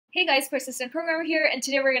Hey guys, Persistent Programmer here, and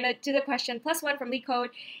today we're going to do the question +1 from Leetcode.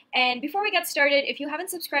 And before we get started, if you haven't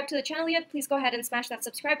subscribed to the channel yet, please go ahead and smash that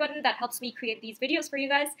subscribe button. That helps me create these videos for you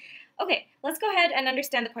guys. Okay, let's go ahead and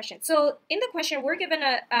understand the question. So in the question, we're given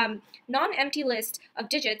a non-empty list of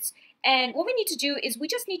digits, and what we need to do is we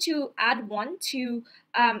just need to add 1 to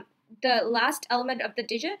the last element of the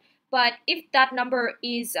digit. But if that number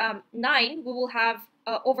is 9, we will have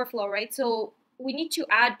overflow, right? So we need to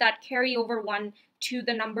add that carryover 1 to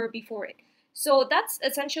the number before it. So that's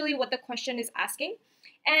essentially what the question is asking.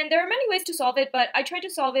 And there are many ways to solve it, but I tried to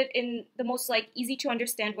solve it in the most easy to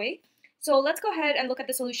understand way. So let's go ahead and look at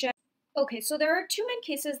the solution. Okay, so there are two main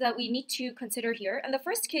cases that we need to consider here. And the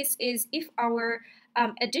first case is if our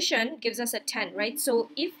addition gives us a 10, right?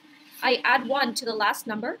 So if I add 1 to the last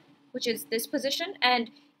number, which is this position,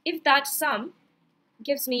 and if that sum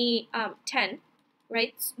gives me 10,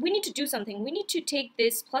 right? We need to do something. We need to take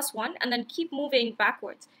this +1 and then keep moving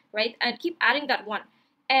backwards, right? And keep adding that 1.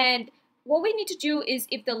 And what we need to do is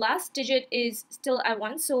if the last digit is still at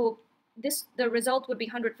 1, so the result would be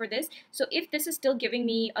 100 for this. So if this is still giving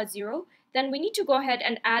me a 0, then we need to go ahead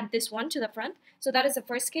and add this 1 to the front. So that is the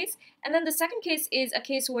first case. And then the second case is a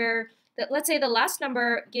case where, let's say the last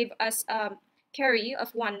number gave us carry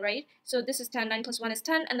of 1, right? So this is 10, 9 plus 1 is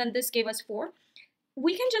 10, and then this gave us 4.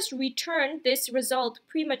 We can just return this result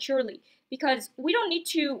prematurely because we don't need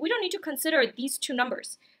to consider these two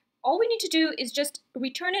numbers. All we need to do is just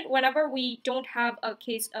return it whenever we don't have a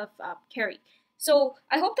case of carry. So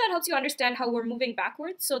I hope that helps you understand how we're moving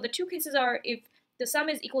backwards. So the two cases are if the sum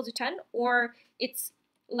is equal to 10 or it's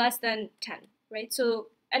less than 10, right? So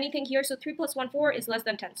anything here, so 3 plus 1, 4 is less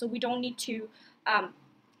than 10. So we don't need to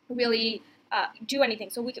really do anything.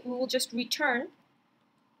 So we will just return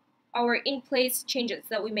our in-place changes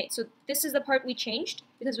that we made. So this is the part we changed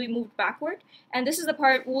because we moved backward, and this is the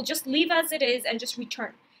part we'll just leave as it is and just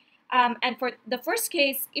return. And for the first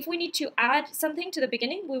case, if we need to add something to the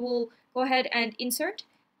beginning, we will go ahead and insert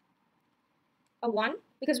a 1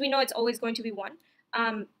 because we know it's always going to be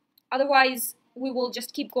 1. Otherwise, we will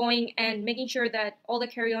just keep going and making sure that all the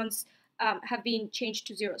carry-ons have been changed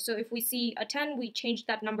to 0. So if we see a 10, we change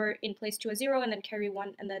that number in place to a 0 and then carry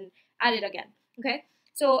 1 and then add it again. Okay?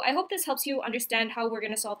 So I hope this helps you understand how we're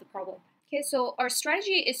going to solve the problem. Okay, so our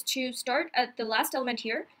strategy is to start at the last element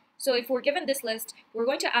here. So if we're given this list, we're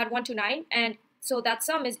going to add 1 to 9, and so that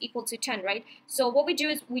sum is equal to 10, right? So what we do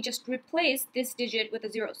is we just replace this digit with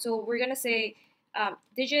a 0. So we're going to say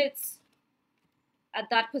digits at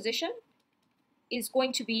that position is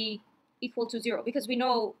going to be equal to 0 because we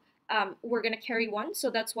know we're going to carry 1,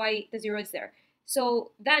 so that's why the 0 is there.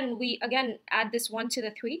 So then we again add this 1 to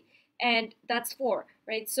the 3, and that's 4,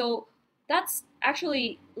 right? So that's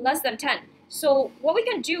actually less than 10. So what we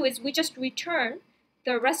can do is we just return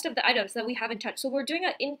the rest of the items that we haven't touched. So we're doing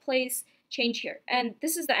an in-place change here, and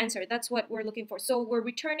this is the answer. That's what we're looking for. So we're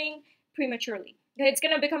returning prematurely. Okay, it's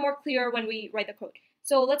going to become more clear when we write the code.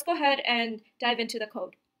 So let's go ahead and dive into the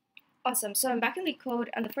code. Awesome, so I'm back in Leetcode,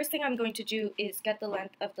 and the first thing I'm going to do is get the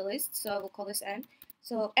length of the list. So we'll call this n.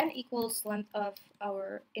 So n equals length of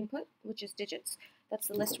our input, which is digits. That's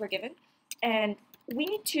the list we're given. And we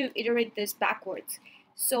need to iterate this backwards.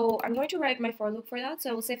 So I'm going to write my for loop for that.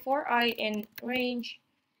 So I will say for I in range,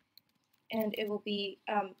 and it will be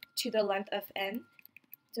to the length of n.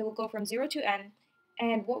 So we'll go from 0 to n.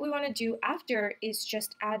 And what we want to do after is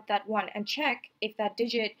just add that 1 and check if that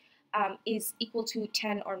digit is equal to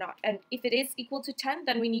 10 or not. And if it is equal to 10,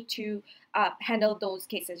 then we need to handle those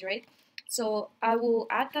cases, right? So I will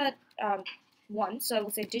add that 1. So I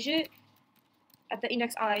will say digit at the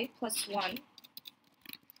index I plus 1.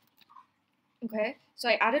 Okay, so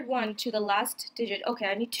I added 1 to the last digit. Okay,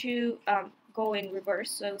 I need to go in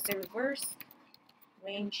reverse. So I will say reverse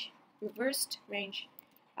range, reversed range.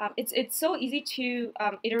 It's so easy to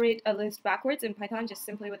iterate a list backwards in Python just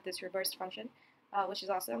simply with this reversed function, which is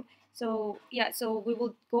awesome. So yeah, so we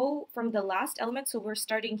will go from the last element. So we're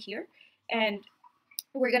starting here, and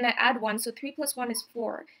we're gonna add 1. So 3 plus 1 is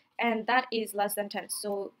 4, and that is less than 10.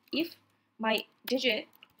 So if my digit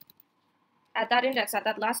at that index, at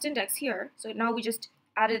that last index here, so now we just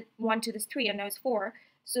added 1 to this 3, and now it's 4.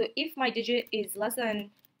 So if my digit is less than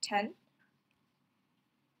 10,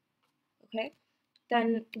 okay,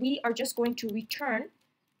 then we are just going to return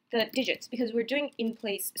the digits because we're doing in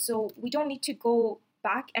place. So we don't need to go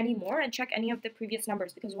back anymore and check any of the previous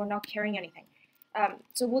numbers because we're not carrying anything.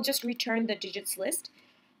 So we'll just return the digits list.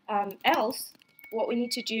 Else, what we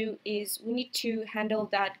need to do is we need to handle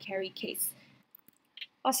that carry case.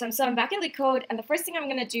 Awesome, so I'm back in Leetcode, and the first thing I'm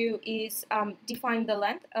going to do is define the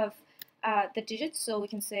length of the digits. So we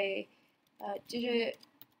can say digit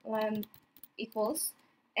length equals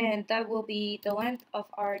and that will be the length of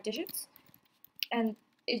our digits. And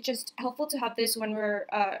it's just helpful to have this when we're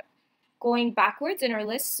going backwards in our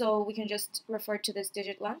list, so we can just refer to this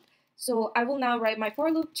digit length. So I will now write my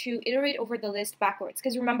for loop to iterate over the list backwards,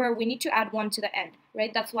 because remember, we need to add 1 to the end,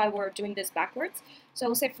 right? That's why we're doing this backwards. So I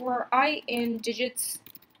will say for I in digits,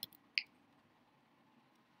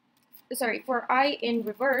 sorry, for I in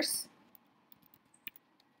reverse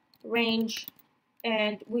range,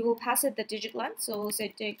 and we will pass it the digit length. So we'll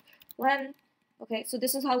say dig length. Okay, so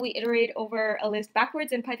this is how we iterate over a list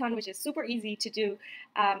backwards in Python, which is super easy to do.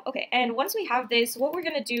 Okay, and once we have this, what we're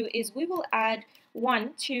going to do is we will add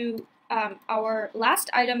 1 to our last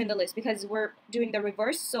item in the list, because we're doing the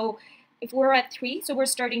reverse. So if we're at 3, so we're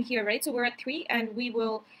starting here, right? So we're at 3, and we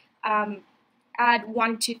will add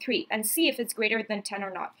 1 to 3 and see if it's greater than 10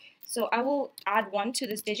 or not. So I will add 1 to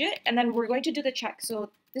this digit, and then we're going to do the check. So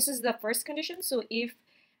this is the first condition. So if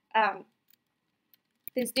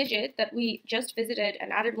this digit that we just visited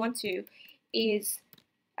and added 1 to is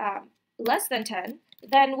less than 10,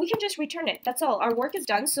 then we can just return it. That's all. Our work is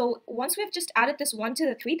done. So once we've just added this 1 to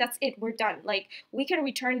the 3, that's it. We're done. Like, we can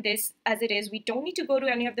return this as it is. We don't need to go to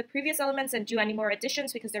any of the previous elements and do any more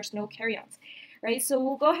additions because there's no carry-ons, right? So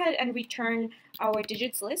we'll go ahead and return our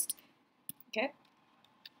digits list. Okay,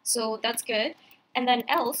 so that's good. And then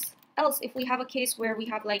else if we have a case where we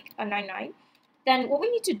have like a 9, then what we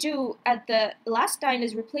need to do at the last line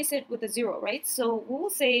is replace it with a 0, right? So we will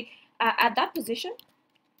say at that position,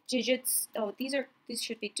 digits, oh, these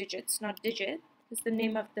should be digits, not digit, because the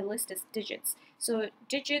name of the list is digits. So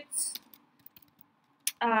digits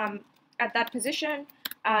at that position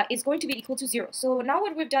is going to be equal to 0. So now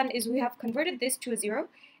what we've done is we have converted this to a 0,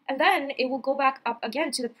 and then it will go back up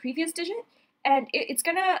again to the previous digit, and it's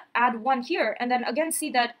going to add 1 here, and then again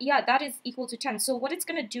see that, yeah, that is equal to 10. So what it's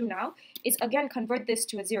going to do now is again convert this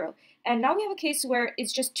to a 0. And now we have a case where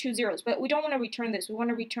it's just 2 zeros, but we don't want to return this. We want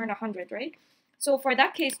to return 100, right? So for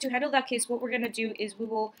that case, to handle that case, what we're going to do is we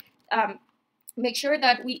will make sure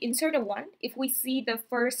that we insert a 1 if we see the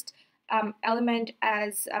first element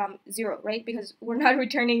as 0, right? Because we're not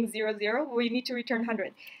returning 0, 0. We need to return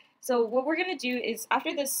 100. So what we're going to do is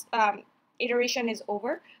after this iteration is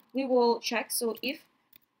over, we will check. So if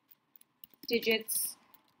digits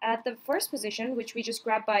at the first position, which we just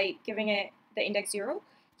grabbed by giving it the index 0,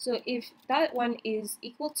 so if that one is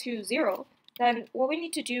equal to 0, then what we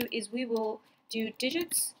need to do is we will do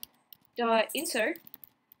digits dot insert,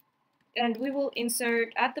 and we will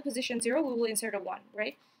insert at the position 0, we will insert a 1,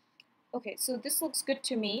 right? Okay, so this looks good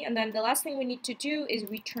to me. And then the last thing we need to do is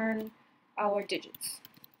return our digits.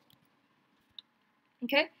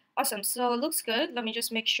 Okay, awesome. So it looks good. Let me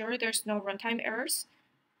just make sure there's no runtime errors.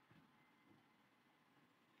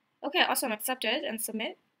 Okay, awesome. Accept it and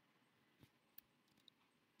submit.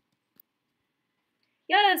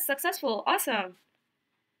 Yes, successful. Awesome.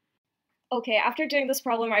 Okay, after doing this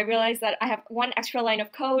problem, I realized that I have 1 extra line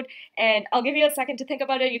of code, and I'll give you a second to think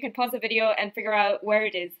about it. You can pause the video and figure out where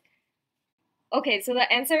it is. Okay, so the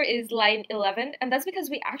answer is line 11, and that's because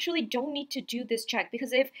we actually don't need to do this check,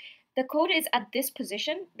 because if the code is at this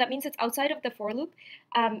position, that means it's outside of the for loop,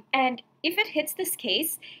 and if it hits this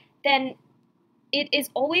case, then it is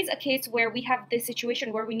always a case where we have this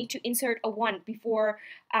situation where we need to insert a 1 before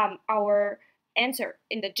our answer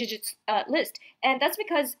in the digits list. And that's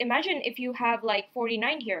because imagine if you have like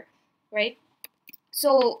 49 here, right?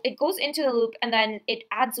 So it goes into the loop and then it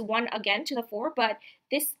adds 1 again to the 4, but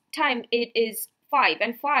this time it is 5,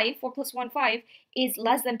 and 4 plus 1, 5 is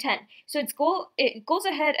less than 10. So it goes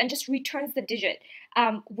ahead and just returns the digit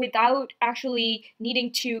without actually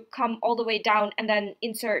needing to come all the way down and then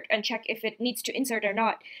insert and check if it needs to insert or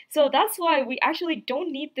not. So that's why we actually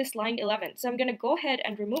don't need this line 11. So I'm going to go ahead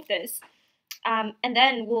and remove this, and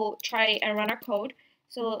then we'll try and run our code.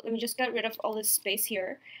 So let me just get rid of all this space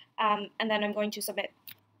here, and then I'm going to submit.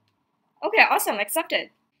 Okay, awesome, accepted.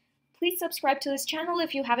 Please subscribe to this channel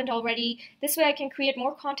if you haven't already. This way I can create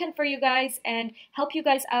more content for you guys and help you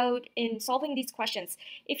guys out in solving these questions.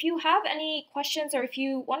 If you have any questions or if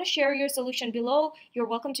you want to share your solution below, you're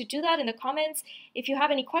welcome to do that in the comments. If you have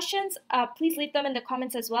any questions, please leave them in the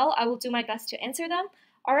comments as well. I will do my best to answer them.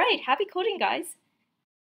 All right, happy coding, guys.